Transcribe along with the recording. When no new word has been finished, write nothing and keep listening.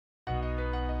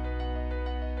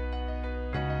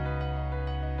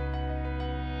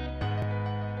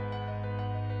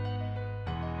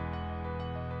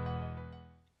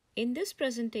In this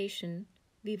presentation,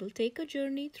 we will take a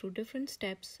journey through different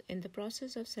steps in the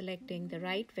process of selecting the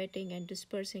right wetting and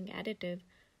dispersing additive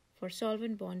for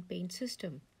Solvent Borne paint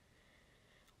system.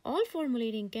 All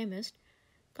formulating chemists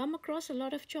come across a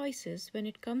lot of choices when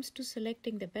it comes to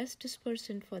selecting the best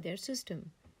dispersant for their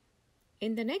system.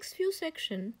 In the next few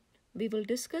sections, we will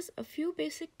discuss a few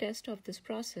basic tests of this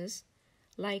process,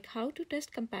 like how to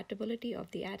test compatibility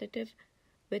of the additive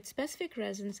with specific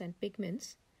resins and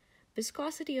pigments,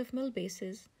 viscosity of mill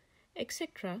bases,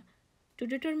 etc., to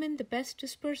determine the best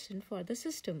dispersant for the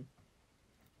system.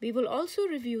 We will also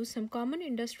review some common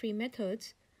industry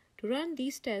methods to run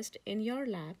these tests in your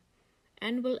lab,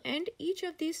 and will end each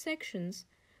of these sections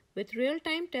with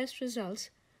real-time test results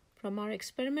from our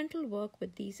experimental work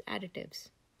with these additives.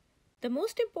 The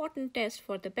most important test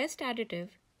for the best additive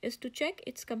is to check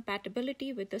its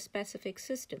compatibility with the specific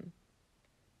system.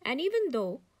 And even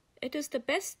though it is the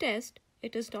best test,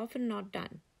 it is often not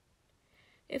done.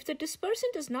 If the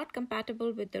dispersant is not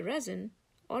compatible with the resin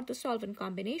or the solvent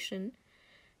combination,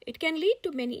 it can lead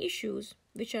to many issues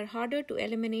which are harder to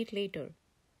eliminate later.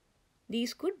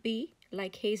 These could be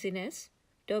like haziness,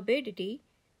 turbidity,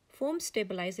 foam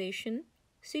stabilization,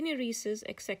 syneresis,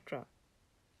 etc.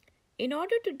 In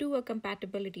order to do a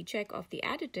compatibility check of the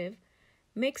additive,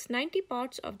 mix 90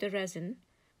 parts of the resin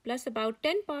plus about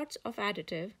 10 parts of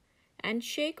additive and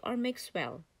shake or mix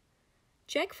well.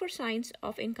 Check for signs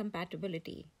of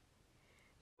incompatibility.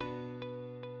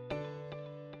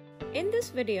 In this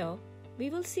video, we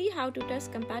will see how to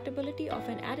test compatibility of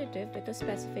an additive with a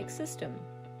specific system.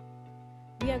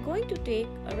 We are going to take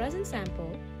a resin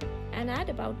sample and add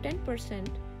about 10%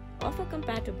 of a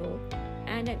compatible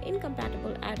and an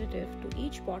incompatible additive to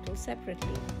each bottle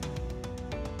separately.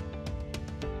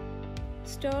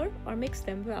 Stir or mix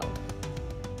them well.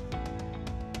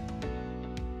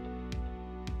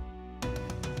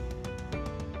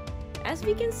 As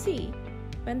we can see,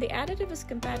 when the additive is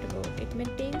compatible, it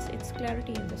maintains its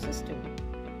clarity in the system.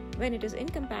 When it is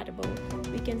incompatible,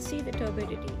 we can see the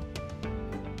turbidity.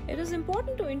 It is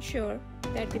important to ensure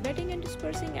that the wetting and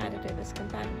dispersing additive is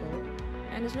compatible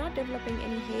and is not developing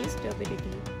any haze,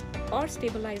 turbidity, or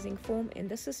stabilizing foam in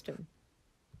the system.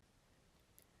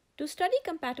 To study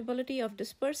compatibility of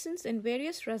dispersants in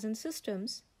various resin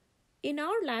systems, in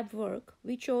our lab work,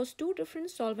 we chose two different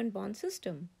solvent bond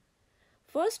systems.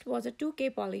 First was a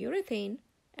 2K polyurethane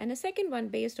and a second one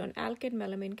based on alkyd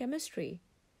melamine chemistry.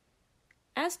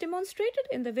 As demonstrated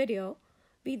in the video,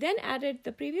 we then added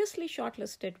the previously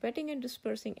shortlisted wetting and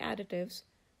dispersing additives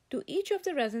to each of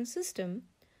the resin system,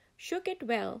 shook it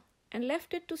well, and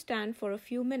left it to stand for a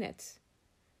few minutes.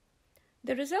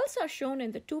 The results are shown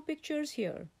in the two pictures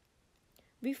here.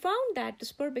 We found that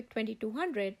Disperbic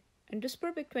 2200 and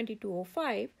Disperbic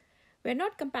 2205 were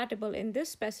not compatible in this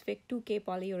specific 2K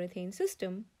polyurethane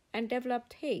system and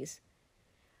developed haze,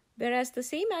 whereas the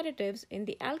same additives in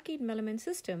the alkyd melamine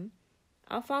system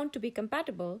are found to be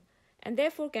compatible and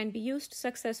therefore can be used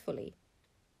successfully.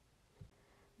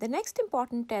 The next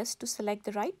important test to select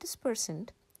the right dispersant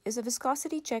is a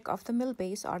viscosity check of the mill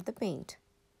base or the paint.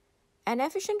 An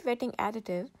efficient wetting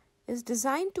additive is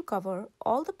designed to cover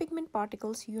all the pigment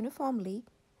particles uniformly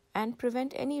and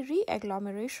prevent any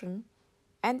re-agglomeration,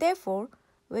 and therefore,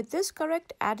 with this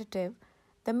correct additive,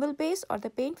 the mill base or the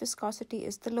paint viscosity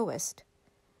is the lowest.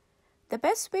 The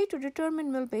best way to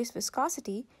determine mill base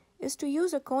viscosity is to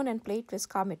use a cone and plate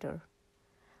viscometer.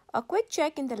 A quick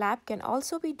check in the lab can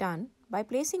also be done by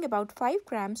placing about 5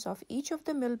 grams of each of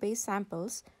the mill base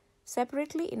samples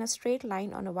separately in a straight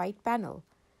line on a white panel.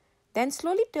 Then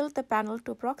slowly tilt the panel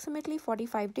to approximately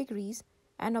 45 degrees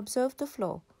and observe the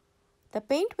flow. The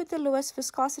paint with the lowest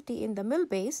viscosity in the mill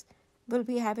base will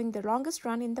be having the longest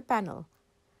run in the panel.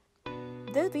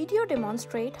 The video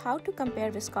demonstrates how to compare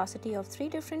viscosity of 3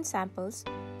 different samples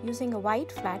using a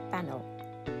white flat panel.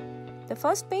 The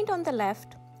first paint on the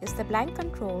left is the blank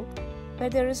control, where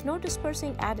there is no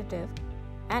dispersing additive,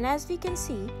 and as we can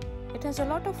see, it has a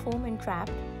lot of foam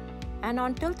entrapped, and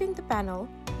on tilting the panel,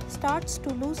 starts to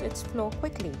lose its flow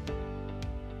quickly.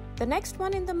 The next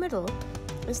one in the middle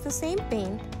is the same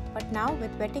paint, but now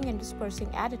with wetting and dispersing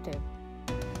additive.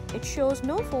 It shows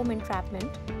no foam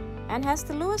entrapment and has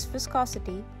the lowest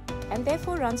viscosity and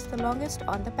therefore runs the longest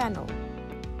on the panel.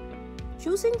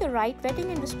 Choosing the right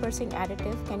wetting and dispersing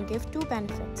additive can give two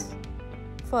benefits.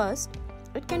 First,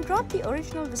 it can drop the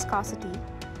original viscosity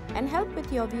and help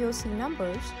with your VOC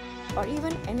numbers or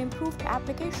even an improved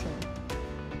application.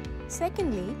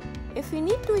 Secondly, if we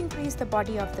need to increase the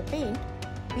body of the paint,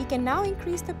 we can now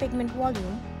increase the pigment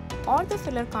volume or the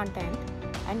filler content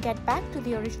and get back to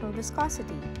the original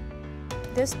viscosity.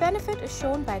 This benefit is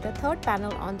shown by the third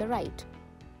panel on the right.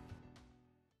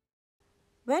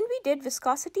 When we did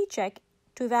viscosity check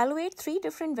to evaluate 3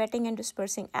 different wetting and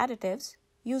dispersing additives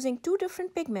using 2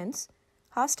 different pigments,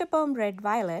 Hostaperm red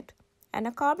violet and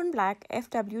a carbon black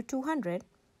FW200,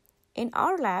 in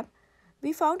our lab,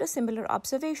 we found a similar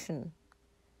observation.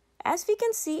 As we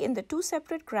can see in the 2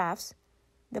 separate graphs,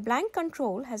 the blank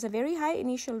control has a very high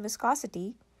initial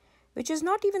viscosity, which is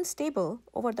not even stable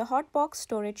over the hot box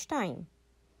storage time.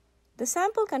 The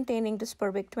sample containing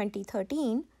Disperbic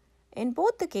 2013, in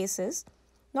both the cases,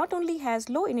 not only has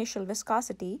low initial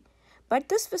viscosity, but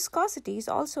this viscosity is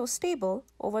also stable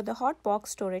over the hot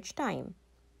box storage time.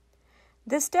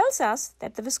 This tells us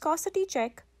that the viscosity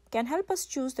check can help us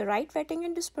choose the right wetting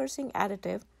and dispersing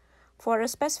additive for a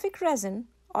specific resin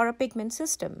or a pigment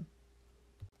system.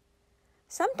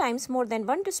 Sometimes more than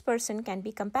one dispersant can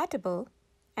be compatible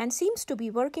and seems to be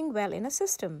working well in a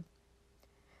system.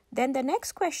 Then the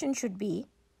next question should be,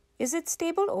 is it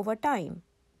stable over time?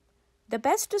 The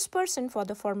best dispersant for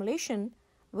the formulation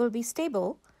will be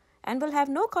stable and will have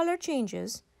no color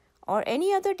changes or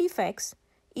any other defects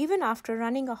even after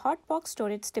running a hot box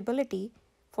storage stability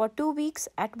for 2 weeks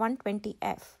at 120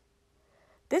 F.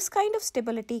 This kind of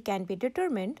stability can be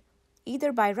determined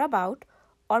either by rub out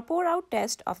or pour out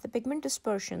test of the pigment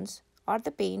dispersions or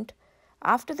the paint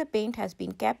after the paint has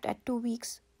been kept at 2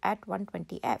 weeks at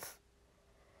 120 F.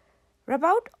 Rub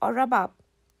out or rub up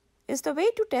is the way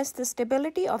to test the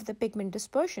stability of the pigment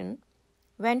dispersion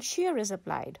when shear is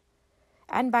applied.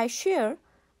 And by shear,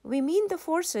 we mean the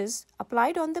forces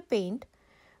applied on the paint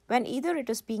when either it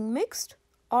is being mixed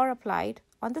or applied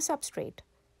on the substrate.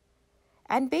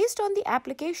 And based on the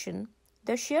application,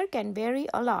 the shear can vary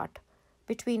a lot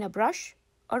between a brush,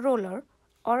 a roller,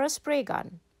 or a spray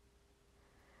gun.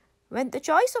 When the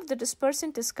choice of the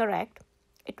dispersant is correct,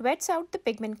 it wets out the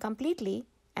pigment completely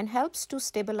and helps to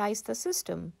stabilize the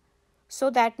system so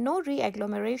that no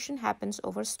re-agglomeration happens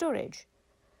over storage.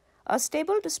 A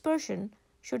stable dispersion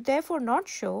should therefore not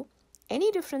show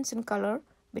any difference in color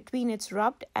between its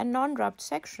rubbed and non-rubbed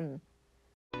section.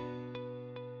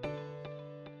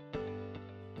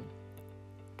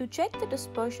 To check the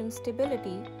dispersion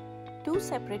stability, 2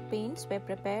 separate paints were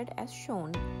prepared as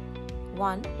shown,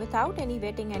 one without any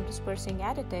wetting and dispersing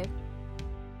additive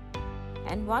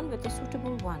and one with a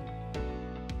suitable one.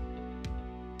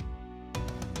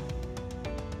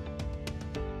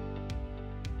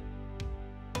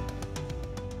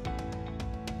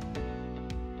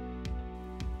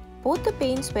 Both the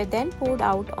paints were then poured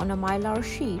out on a mylar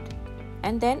sheet,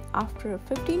 and then after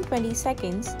 15-20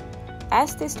 seconds,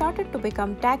 as they started to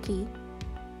become tacky,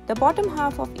 the bottom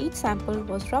half of each sample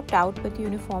was rubbed out with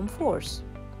uniform force.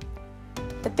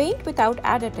 The paint without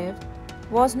additive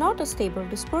was not a stable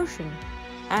dispersion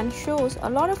and shows a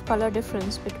lot of color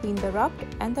difference between the rubbed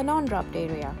and the non-rubbed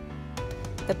area.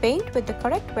 The paint with the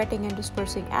correct wetting and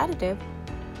dispersing additive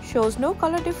shows no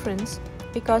color difference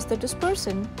because the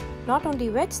dispersant not only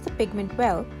wets the pigment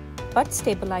well, but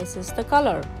stabilizes the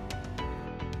color.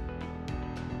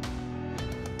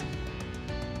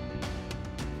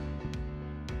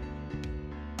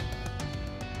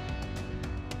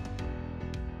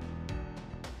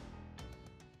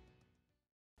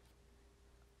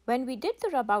 When we did the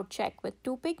rub-out check with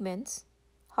 2 pigments,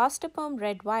 Hostaperm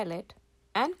red violet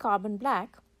and carbon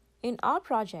black, in our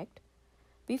project,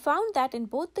 we found that in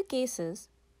both the cases,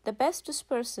 the best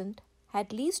dispersant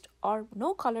had least or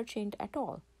no color change at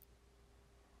all.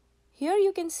 Here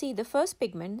you can see the first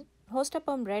pigment,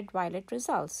 Hostaperm red violet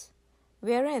results,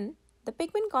 wherein the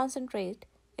pigment concentrate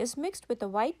is mixed with a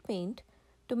white paint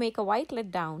to make a white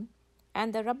let down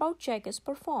and the rub-out check is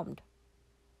performed.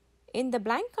 In the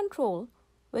blank control,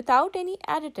 without any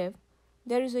additive,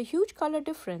 there is a huge color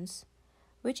difference,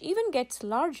 which even gets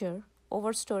larger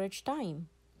over storage time.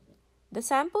 The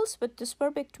samples with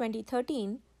Disperbic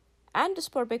 2013 and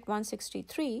Disperbic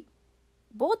 163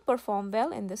 both perform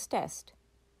well in this test.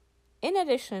 In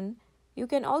addition, you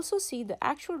can also see the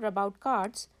actual rub-out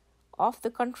cards of the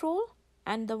control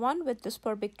and the one with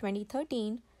Disperbic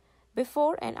 2013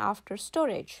 before and after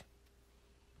storage.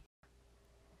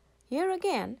 Here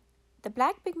again, the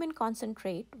black pigment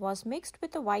concentrate was mixed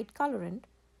with a white colorant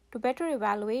to better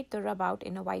evaluate the rub-out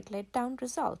in a white let down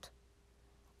result.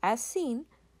 As seen,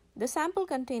 the sample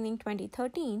containing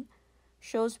 2013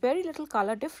 shows very little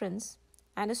color difference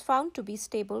and is found to be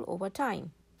stable over time.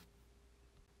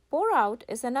 Pour out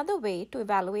is another way to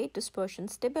evaluate dispersion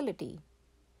stability.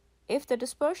 If the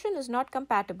dispersion is not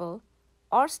compatible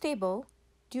or stable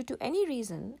due to any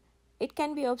reason, it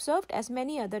can be observed as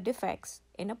many other defects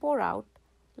in a pour out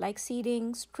like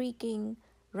seeding, streaking,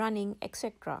 running,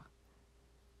 etc.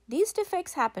 These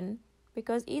defects happen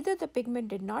because either the pigment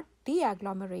did not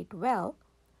deagglomerate well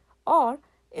or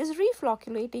is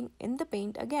reflocculating in the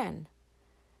paint again.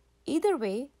 Either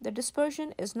way, the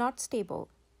dispersion is not stable.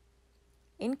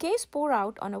 In case pour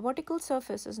out on a vertical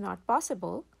surface is not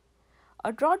possible,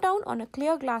 a drawdown on a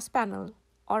clear glass panel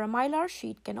or a mylar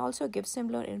sheet can also give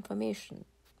similar information.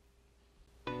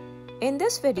 In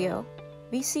this video,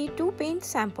 we see two paint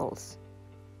samples,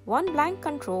 one blank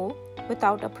control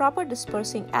without a proper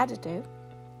dispersing additive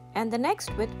and the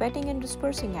next with wetting and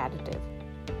dispersing additive.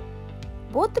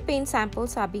 Both the paint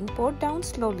samples are being poured down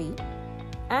slowly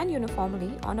and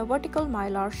uniformly on a vertical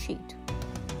mylar sheet.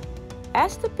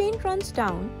 As the paint runs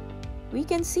down, we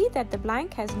can see that the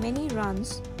blank has many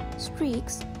runs,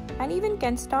 streaks, and even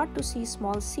can start to see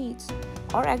small seeds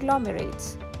or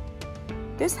agglomerates.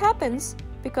 This happens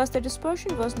because the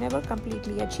dispersion was never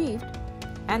completely achieved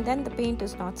and then the paint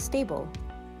is not stable.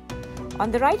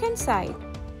 On the right hand side,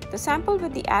 the sample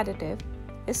with the additive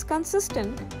is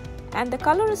consistent and the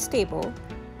color is stable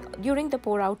during the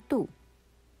pour out too.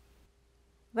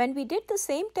 When we did the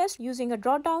same test using a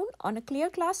drawdown on a clear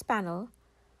glass panel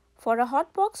for a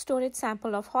hot box storage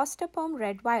sample of Hostaperm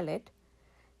red violet,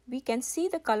 we can see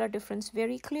the color difference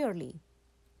very clearly.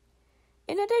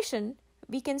 In addition,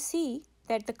 we can see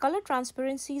that the color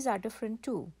transparencies are different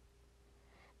too.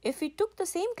 If we took the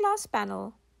same glass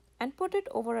panel and put it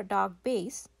over a dark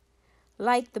base,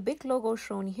 like the big logo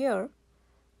shown here,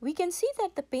 we can see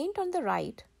that the paint on the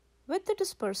right with the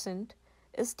dispersant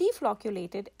is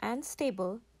deflocculated and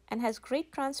stable and has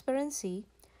great transparency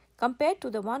compared to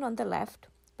the one on the left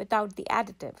without the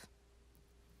additive.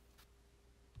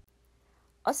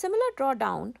 A similar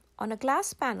drawdown on a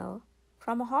glass panel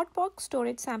from a hot box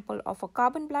storage sample of a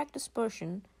carbon black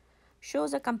dispersion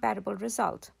shows a comparable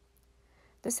result.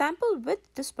 The sample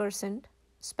with dispersant,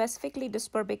 specifically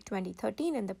Disperbic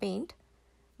 2013 in the paint,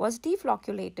 was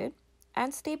deflocculated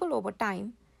and stable over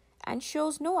time and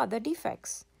shows no other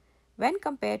defects when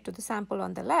compared to the sample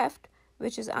on the left,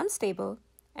 which is unstable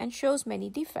and shows many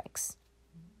defects.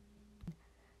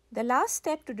 The last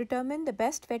step to determine the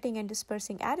best wetting and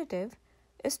dispersing additive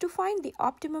is to find the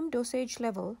optimum dosage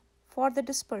level for the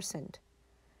dispersant.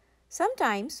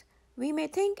 Sometimes we may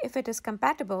think if it is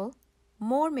compatible,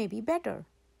 more may be better.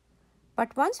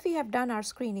 But once we have done our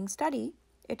screening study,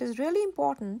 it is really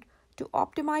important to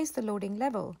optimize the loading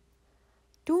level.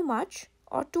 Too much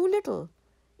or too little,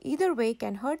 either way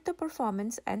can hurt the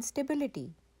performance and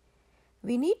stability.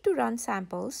 We need to run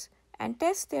samples and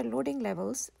test their loading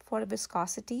levels for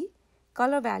viscosity,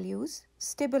 color values,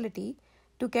 stability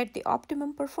to get the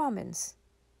optimum performance.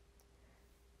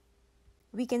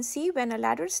 We can see when a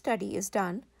ladder study is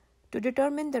done to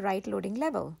determine the right loading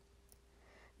level.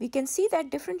 We can see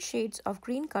that different shades of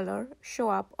green color show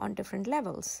up on different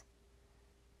levels.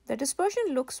 The dispersion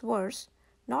looks worse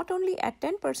not only at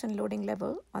 10% loading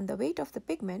level on the weight of the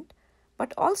pigment,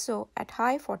 but also at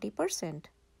high 40%.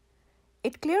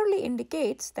 It clearly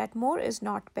indicates that more is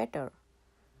not better.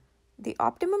 The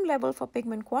optimum level for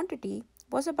pigment quantity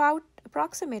was about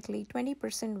approximately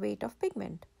 20% weight of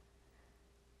pigment.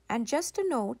 And just a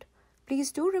note,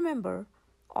 please do remember,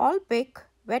 all BIC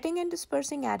wetting and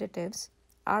dispersing additives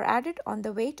are added on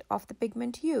the weight of the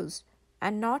pigment used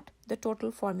and not the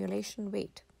total formulation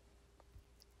weight.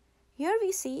 Here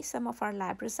we see some of our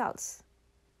lab results.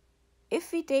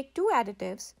 If we take two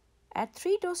additives at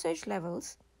 3 dosage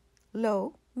levels,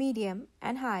 low, medium,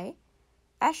 and high,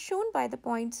 as shown by the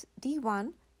points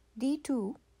D1,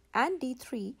 D2, and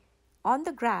D3 on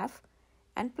the graph,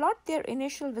 and plot their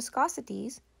initial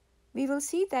viscosities, we will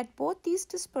see that both these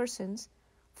dispersants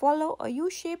follow a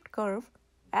U-shaped curve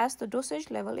as the dosage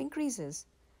level increases.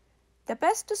 The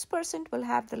best dispersant will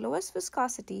have the lowest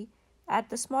viscosity at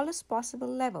the smallest possible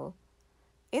level.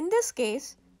 In this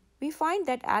case, we find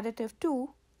that additive 2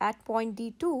 at point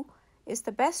D2 is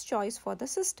the best choice for the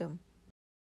system.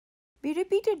 We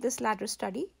repeated this ladder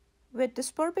study with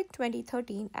Disperbic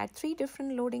 2013 at 3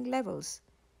 different loading levels.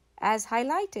 As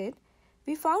highlighted,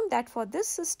 we found that for this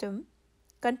system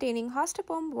containing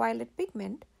Hostaperm violet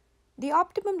pigment, the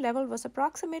optimum level was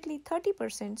approximately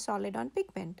 30% solid on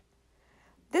pigment.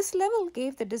 This level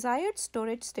gave the desired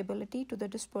storage stability to the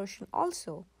dispersion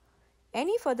also.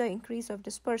 Any further increase of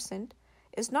dispersant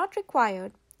is not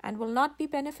required and will not be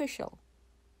beneficial.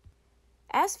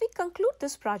 As we conclude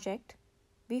this project,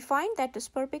 we find that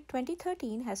Disperbic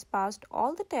 2013 has passed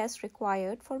all the tests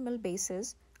required for mill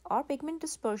bases or pigment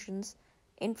dispersions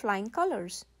in flying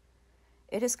colors.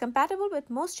 It is compatible with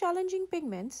most challenging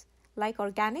pigments like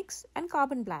organics and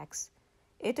carbon blacks.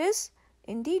 It is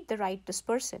indeed the right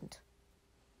dispersant.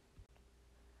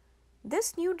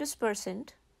 This new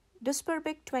dispersant,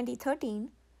 Disperbic 2013,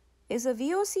 is a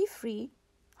VOC-free,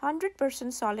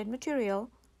 100% solid material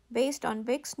based on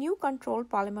BIC's new controlled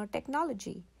polymer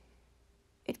technology.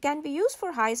 It can be used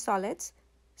for high solids,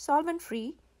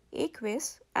 solvent-free,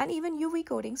 aqueous, and even UV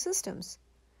coating systems.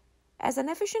 As an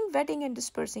efficient wetting and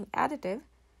dispersing additive,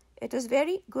 it is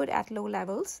very good at low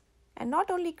levels and not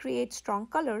only creates strong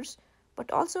colors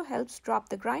but also helps drop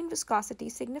the grind viscosity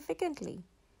significantly.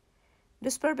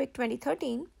 Disperbic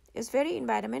 2013 is very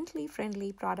environmentally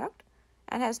friendly product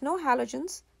and has no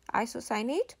halogens,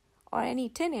 isocyanate, or any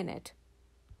tin in it.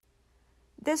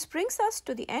 This brings us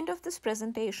to the end of this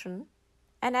presentation,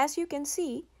 and as you can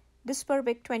see,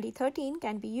 Disperbic 2013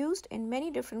 can be used in many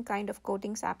different kind of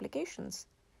coatings applications.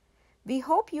 We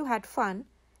hope you had fun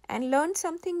and learned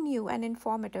something new and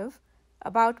informative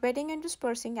about wetting and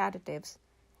dispersing additives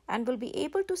and will be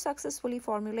able to successfully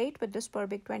formulate with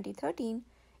Disperbic 2013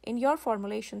 in your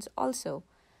formulations also.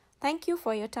 Thank you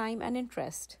for your time and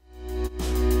interest.